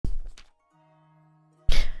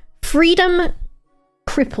Freedom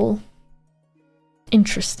cripple.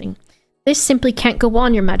 Interesting. This simply can't go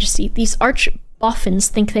on, Your Majesty. These arch-boffins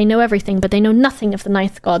think they know everything, but they know nothing of the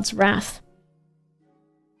Ninth God's wrath.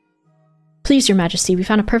 Please, Your Majesty, we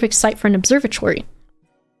found a perfect site for an observatory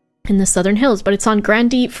in the southern hills, but it's on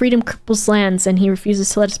Grandee Freedom Cripple's lands, and he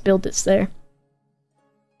refuses to let us build it there.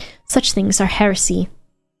 Such things are heresy.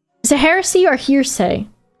 Is it heresy or hearsay?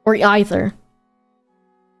 Or either?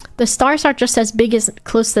 The stars are just as big as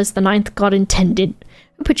close as the Ninth God intended.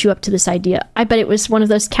 Who put you up to this idea? I bet it was one of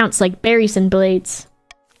those counts like berries and blades.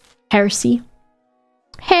 Heresy?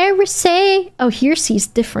 Heresy! Oh, hearsay's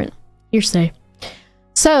different. Hearsay.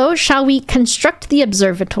 So, shall we construct the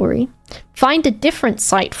observatory, find a different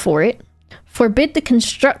site for it, forbid the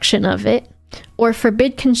construction of it, or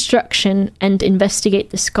forbid construction and investigate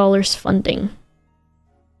the scholars' funding?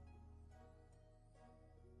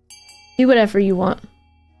 Do whatever you want.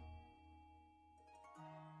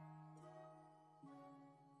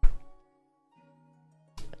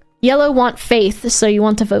 Yellow want faith, so you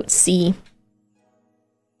want to vote C.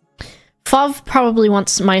 Fov probably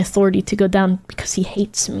wants my authority to go down because he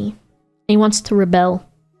hates me. He wants to rebel,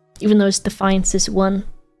 even though his defiance is 1.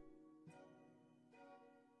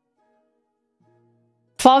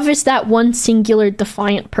 Fov is that one singular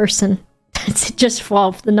defiant person. It's just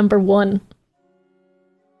Fov, the number 1.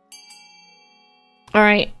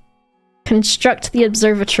 Alright. Construct the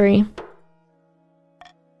observatory.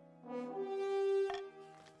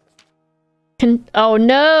 Oh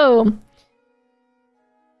no!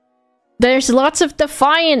 There's lots of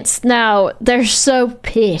defiance now! They're so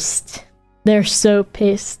pissed. They're so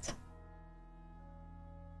pissed.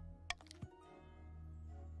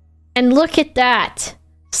 And look at that!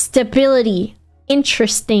 Stability.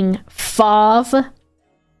 Interesting. Fov.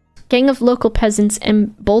 Gang of local peasants,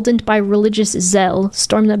 emboldened by religious zeal,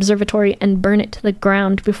 storm the observatory and burn it to the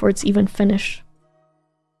ground before it's even finished.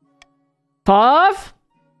 Fov?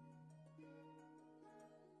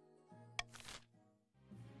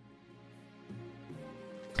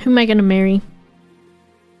 Who am I gonna marry?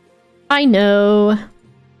 I know.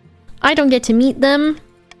 I don't get to meet them.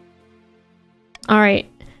 Alright.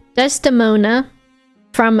 Desdemona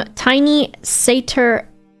from Tiny Satyr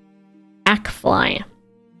Ackfly.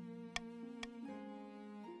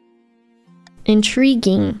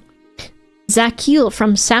 Intriguing. Zakiel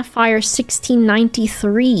from Sapphire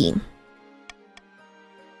 1693.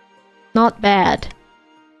 Not bad.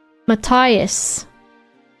 Matthias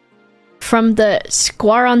from the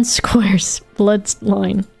Squaron Squares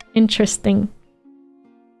bloodline. Interesting.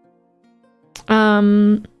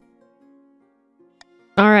 Alright,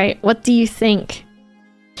 what do you think?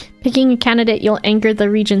 Picking a candidate, you'll anger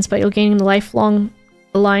the regions, but you'll gain a lifelong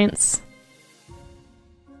alliance.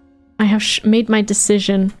 I have made my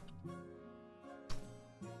decision.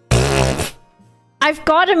 I've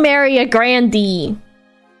got to marry a Grandee.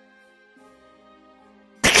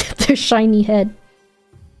 Their shiny head.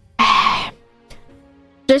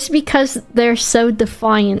 Just because they're so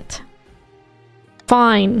defiant.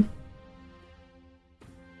 Fine.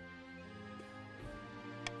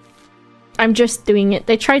 I'm just doing it.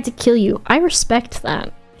 They tried to kill you. I respect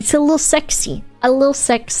that. It's a little sexy. A little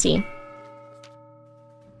sexy.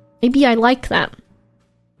 Maybe I like that.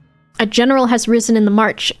 A general has risen in the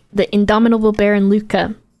march. The indomitable Baron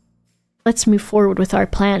Luca. Let's move forward with our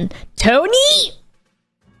plan. Tony!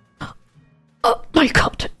 Oh my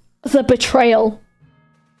god. The betrayal.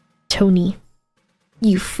 Tony.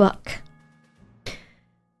 You fuck.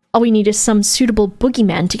 All we need is some suitable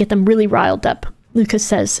boogeyman to get them really riled up. Lucas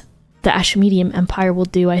says, the Ashmedium Empire will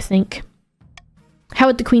do, I think. How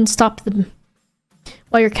would the Queen stop them?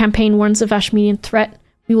 While your campaign warns of Ashmedian threat,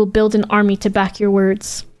 we will build an army to back your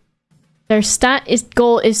words. Their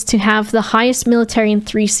goal is to have the highest military in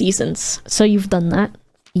 3 seasons. So you've done that.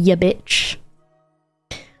 Ya bitch.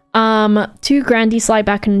 2 Grandees lie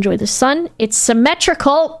back and enjoy the sun. It's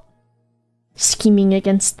symmetrical! Scheming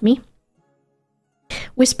against me.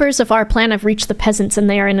 Whispers of our plan have reached the peasants and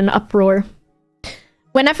they are in an uproar.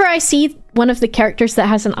 Whenever I see one of the characters that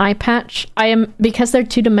has an eye patch, because they're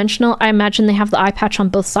 2-dimensional, I imagine they have the eye patch on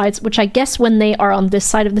both sides, which I guess when they are on this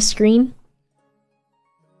side of the screen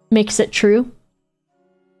makes it true.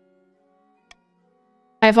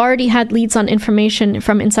 I've already had leads on information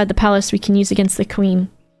from inside the palace we can use against the Queen.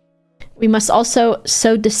 We must also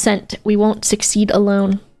sow dissent. We won't succeed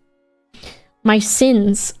alone. My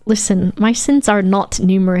sins, listen, my sins are not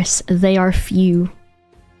numerous, they are few.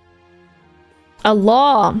 A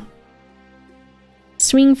law.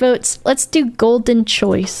 Swing votes. Let's do golden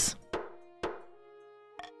choice.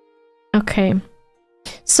 Okay.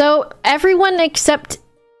 So everyone except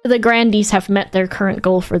the Grandies have met their current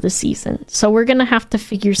goal for the season. So we're gonna have to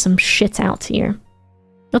figure some shit out here.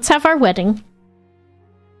 Let's have our wedding.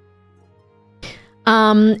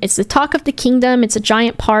 It's the talk of the kingdom. It's a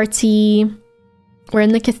giant party. We're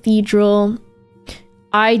in the cathedral.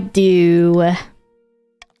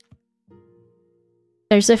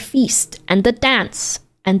 There's a feast and a dance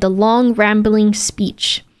and a long rambling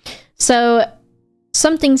speech. So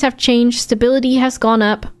some things have changed. Stability has gone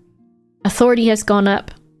up. Authority has gone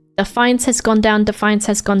up. Defiance has gone down. Defiance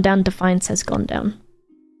has gone down. Defiance has gone down.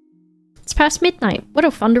 It's past midnight. What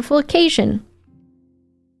a wonderful occasion.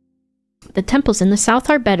 The temples in the south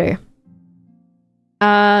are better.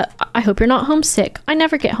 I hope you're not homesick. I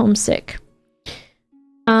never get homesick.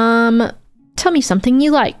 Tell me something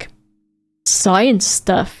you like. Science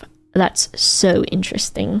stuff. That's so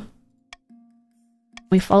interesting.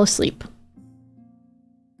 We fall asleep.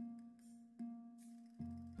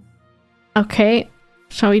 Okay,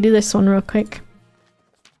 shall we do this one real quick?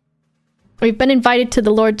 We've been invited to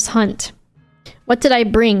the Lord's hunt. What did I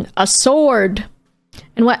bring? A sword.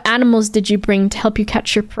 And what animals did you bring to help you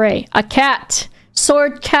catch your prey? A cat.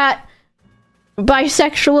 Sword, cat,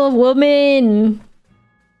 bisexual woman.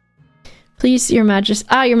 Please, your majesty.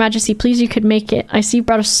 Ah, your majesty, please you could make it. I see you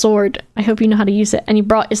brought a sword. I hope you know how to use it. And you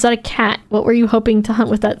brought, is that a cat? What were you hoping to hunt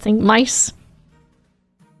with that thing? Mice?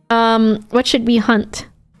 What should we hunt?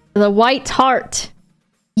 The white hart.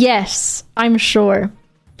 Yes, I'm sure.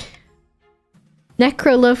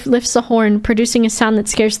 Necroloaf lifts a horn, producing a sound that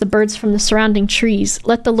scares the birds from the surrounding trees.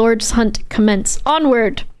 Let the Lord's hunt commence.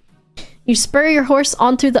 Onward! You spur your horse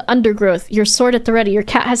on through the undergrowth, your sword at the ready. Your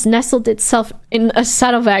cat has nestled itself in a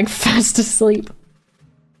saddlebag, fast asleep.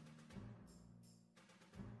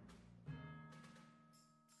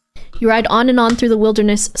 You ride on and on through the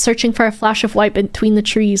wilderness, searching for a flash of white between the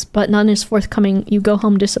trees, but none is forthcoming. You go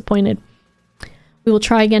home disappointed. We will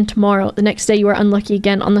try again tomorrow. The next day you are unlucky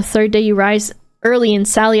again. On the third day you rise early and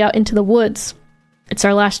sally out into the woods. It's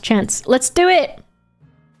our last chance. Let's do it!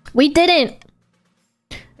 We didn't!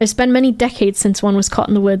 It's been many decades since one was caught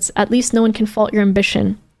in the woods. At least no one can fault your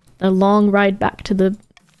ambition. The long ride back to the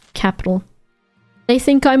capital. They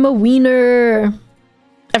think I'm a wiener.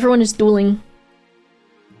 Everyone is dueling.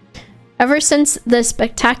 Ever since the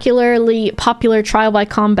spectacularly popular trial by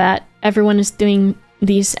combat, everyone is doing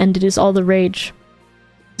these and it is all the rage.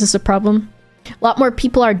 Is this a problem? A lot more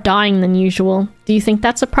people are dying than usual. Do you think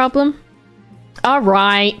that's a problem?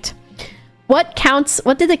 Alright. What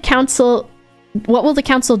will the council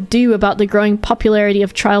do about the growing popularity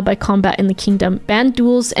of trial by combat in the kingdom? Ban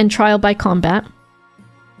duels and trial by combat.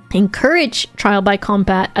 Encourage trial by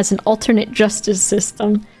combat as an alternate justice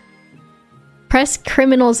system. Press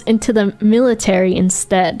criminals into the military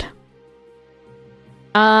instead.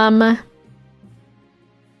 What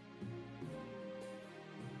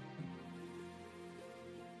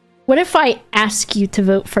if I ask you to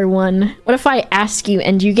vote for one? What if I ask you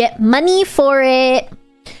and you get money for it?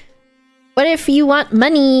 What if you want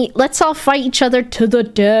money? Let's all fight each other to the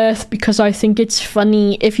death because I think it's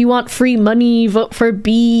funny. If you want free money, vote for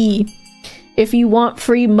B. If you want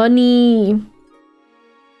free money...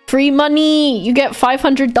 Free money! You get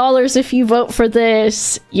 $500 if you vote for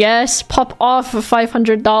this. Yes, pop off of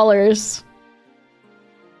 $500.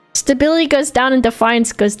 Stability goes down and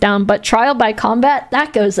defiance goes down, but trial by combat,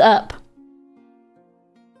 that goes up.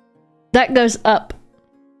 That goes up.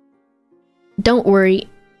 Don't worry,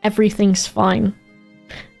 everything's fine.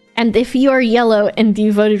 And if you are yellow and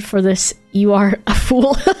you voted for this, you are a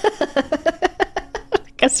fool. I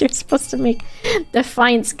guess you're supposed to make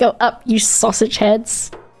defiance go up, you sausage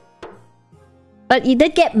heads. But you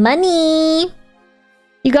did get money!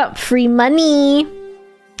 You got free money!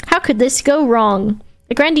 How could this go wrong?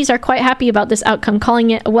 The Grandies are quite happy about this outcome,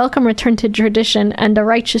 calling it a welcome return to tradition and a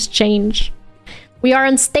righteous change. We are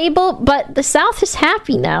unstable, but the South is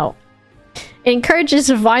happy now. It encourages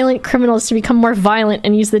violent criminals to become more violent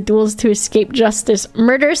and use the duels to escape justice.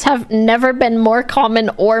 Murders have never been more common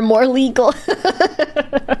or more legal.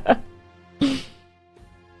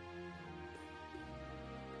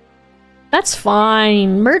 That's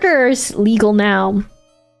fine. Murder is legal now.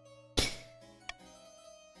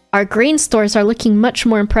 Our grain stores are looking much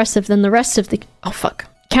more impressive than the rest of the... Oh, fuck.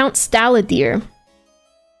 Count Staladir.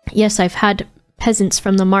 Yes, I've had peasants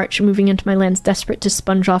from the march moving into my lands desperate to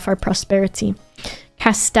sponge off our prosperity.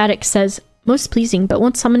 Cast Static says, most pleasing, but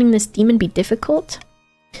won't summoning this demon be difficult?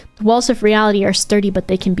 The walls of reality are sturdy, but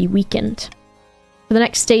they can be weakened. For the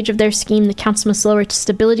next stage of their scheme, the council must lower its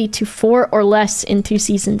stability to 4 or less in 2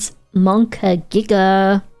 seasons. Monka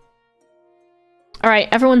Giga. Alright,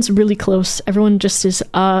 everyone's really close. Everyone just is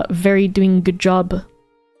very doing a good job.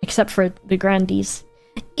 Except for the Grandies.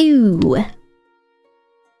 Ew.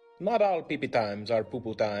 Not all pee-pee times are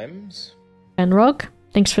poo-poo times. Benrog,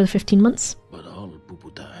 thanks for the 15 months. But all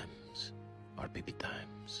poo-poo times are pee-pee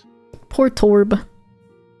times. Poor Torb.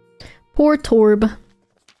 Poor Torb.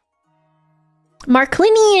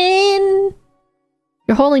 Marklinian!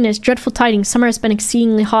 Your Holiness, dreadful tidings. Summer has been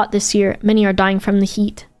exceedingly hot this year. Many are dying from the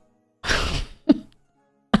heat.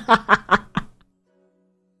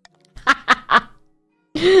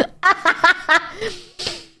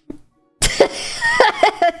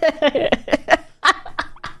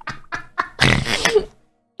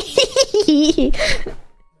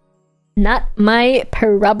 Not my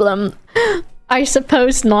problem. I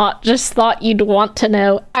suppose not. Just thought you'd want to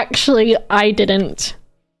know. Actually, I didn't.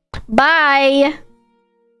 Bye!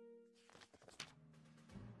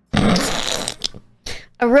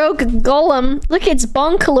 A rogue golem. Look, it's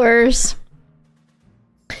bonklers.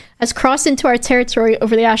 Has crossed into our territory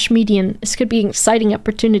over the Ash Median. This could be an exciting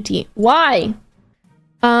opportunity. Why?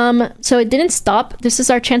 So it didn't stop. This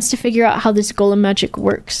is our chance to figure out how this golem magic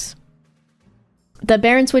works. The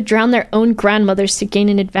barons would drown their own grandmothers to gain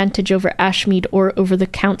an advantage over Ashmead or over the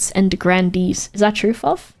counts and grandees. Is that true,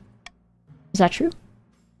 Fuff? Is that true?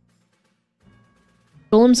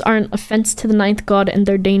 Golems are an offense to the ninth god and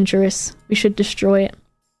they're dangerous. We should destroy it.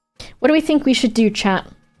 What do we think we should do, chat?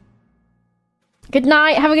 Good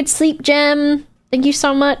night. Have a good sleep, Gem. Thank you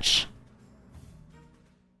so much.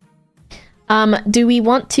 Do we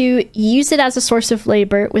want to use it as a source of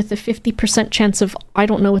labor with a 50% chance of... I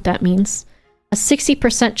don't know what that means. A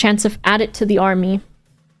 60% chance of add it to the army.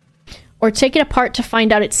 Or take it apart to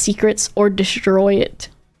find out its secrets or destroy it.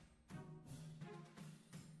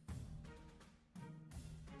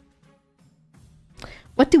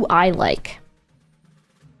 What do I like?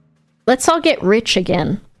 Let's all get rich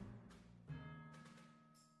again.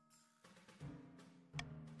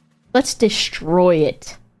 Let's destroy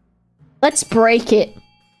it. Let's break it.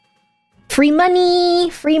 Free money!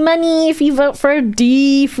 Free money if you vote for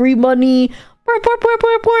D! Free money!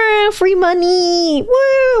 Free money!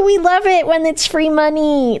 Woo! We love it when it's free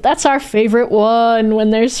money! That's our favorite one,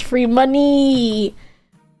 when there's free money!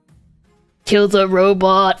 Kill the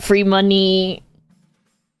robot! Free money!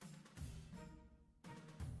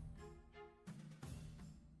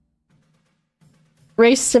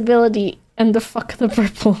 Race stability and the fuck the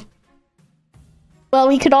purple. Well,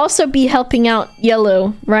 we could also be helping out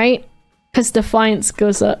yellow, right? Because defiance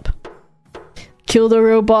goes up. Kill the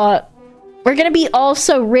robot. We're gonna be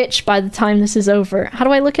also rich by the time this is over. How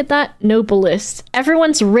do I look at that? Noblest.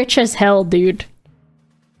 Everyone's rich as hell, dude.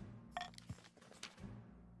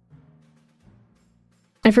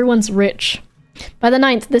 Everyone's rich. By the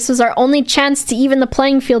 9th, this is our only chance to even the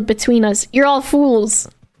playing field between us. You're all fools.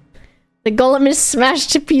 The golem is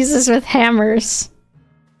smashed to pieces with hammers.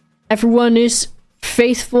 Everyone is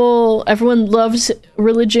faithful. Everyone loves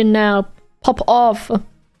religion now. Pop off.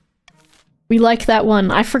 We like that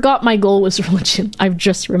one. I forgot my goal was religion. I've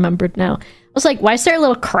just remembered now. I was like, why is there a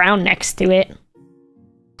little crown next to it?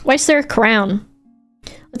 Why is there a crown?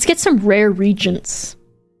 Let's get some rare regents.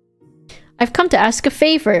 I've come to ask a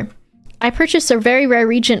favor. I purchased a very rare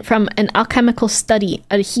regent from an alchemical study,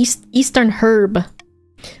 an eastern herb.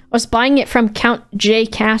 I was buying it from Count J.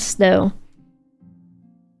 Casto.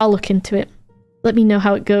 I'll look into it. Let me know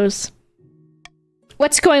how it goes.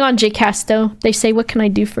 What's going on, J. Casto? They say, what can I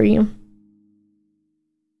do for you?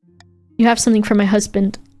 You have something for my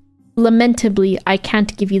husband. Lamentably, I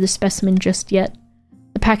can't give you the specimen just yet.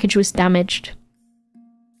 The package was damaged.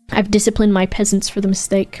 I've disciplined my peasants for the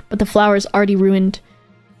mistake, but the flower is already ruined.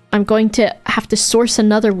 I'm going to have to source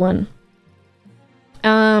another one.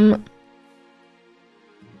 I'll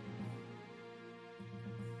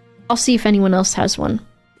see if anyone else has one.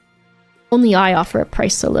 Only I offer a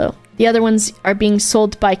price so low. The other ones are being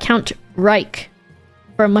sold by Count Reich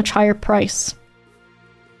for a much higher price.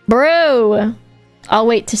 Bro! I'll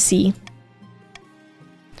wait to see.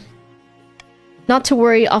 Not to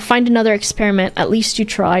worry, I'll find another experiment. At least you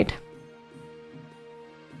tried.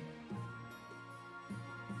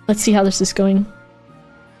 Let's see how this is going.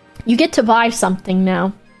 You get to buy something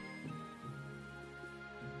now.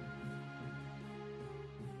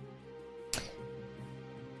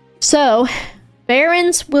 So,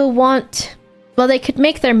 barons will want... Well, they could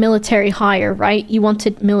make their military higher, right? You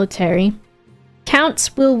wanted military.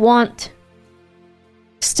 Counts will want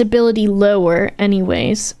stability lower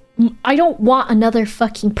anyways. I don't want another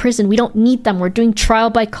fucking prison. We don't need them. We're doing trial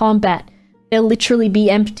by combat. They'll literally be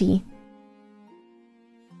empty.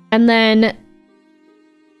 And then...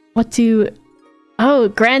 What do... Oh,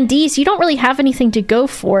 grandees. You don't really have anything to go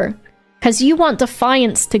for. Because you want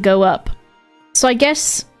defiance to go up. So I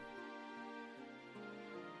guess...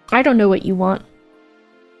 I don't know what you want.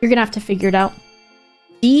 You're gonna have to figure it out.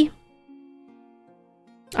 D?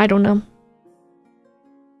 I don't know.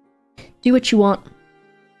 Do what you want.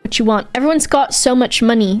 What you want. Everyone's got so much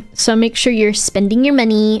money, so make sure you're spending your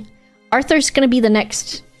money. Arthur's gonna be the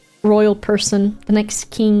next royal person, the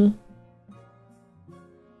next king.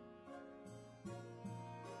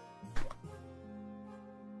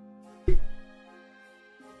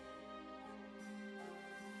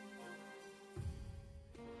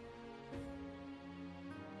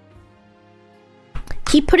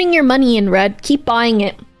 Keep putting your money in, Red. Keep buying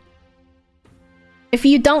it. If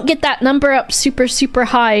you don't get that number up super, super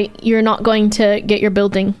high, you're not going to get your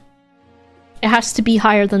building. It has to be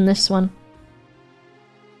higher than this one.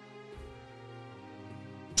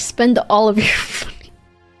 Spend all of your money.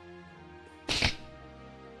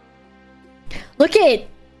 Look at it!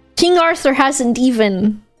 King Arthur hasn't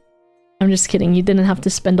even... I'm just kidding, you didn't have to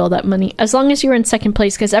spend all that money. As long as you were in second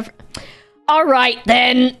place, because Alright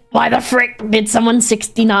then! Why the frick did someone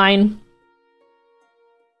 69?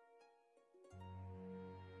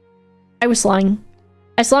 I was lying.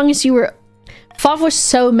 As long as you were... Fav was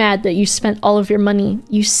so mad that you spent all of your money,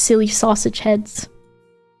 you silly sausage heads.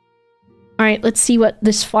 Alright, let's see what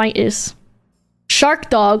this fight is. Shark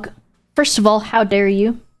Dog. First of all, how dare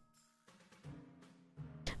you?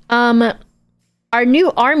 Our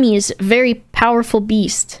new army is a very powerful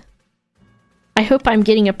beast. I hope I'm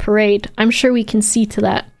getting a parade. I'm sure we can see to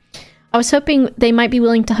that. I was hoping they might be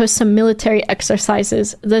willing to host some military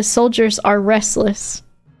exercises. The soldiers are restless.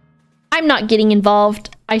 I'm not getting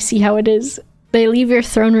involved. I see how it is. They leave your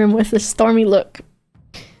throne room with a stormy look.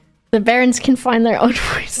 The barons can find their own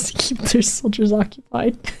ways to keep their soldiers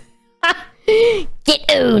occupied.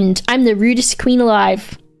 Get owned! I'm the rudest queen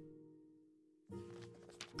alive.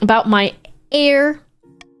 About my heir.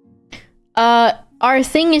 Our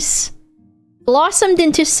thing is blossomed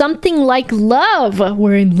into something like love.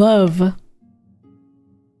 We're in love.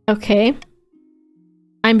 Okay.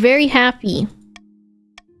 I'm very happy.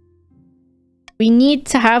 We need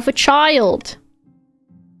to have a child.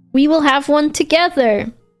 We will have one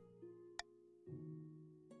together.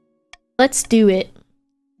 Let's do it.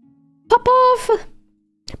 Pop off!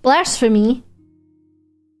 Blasphemy.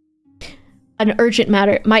 An urgent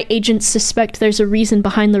matter. My agents suspect there's a reason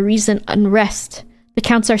behind the recent unrest. The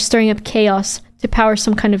counts are stirring up chaos to power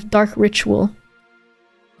some kind of dark ritual.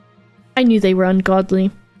 I knew they were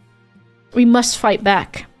ungodly. We must fight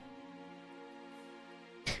back.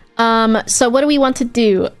 So what do we want to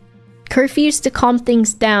do? Curfews to calm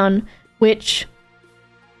things down, which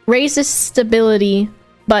raises stability,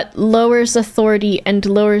 but lowers authority and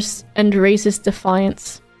raises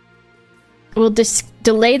defiance. We'll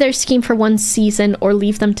delay their scheme for one season or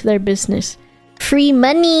leave them to their business. Free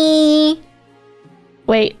money!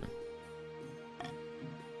 Wait.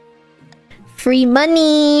 Free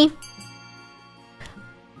money!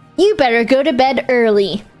 You better go to bed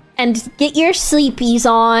early and get your sleepies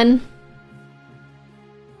on.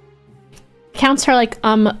 Counts are like,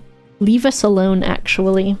 leave us alone,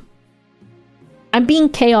 actually. I'm being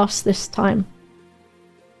chaos this time.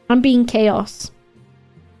 I'm being chaos.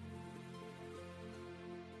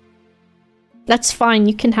 That's fine,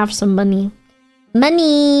 you can have some money.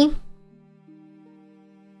 Money!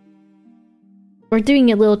 We're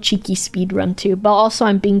doing a little cheeky speed run too, but also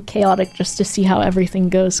I'm being chaotic just to see how everything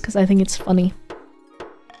goes, because I think it's funny.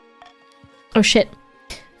 Oh shit.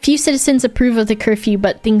 Few citizens approve of the curfew,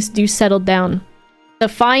 but things do settle down.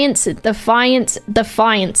 Defiance, defiance,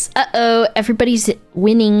 defiance. Uh-oh, everybody's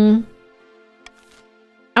winning.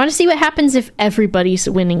 I want to see what happens if everybody's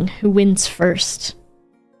winning. Who wins first?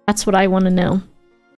 That's what I want to know.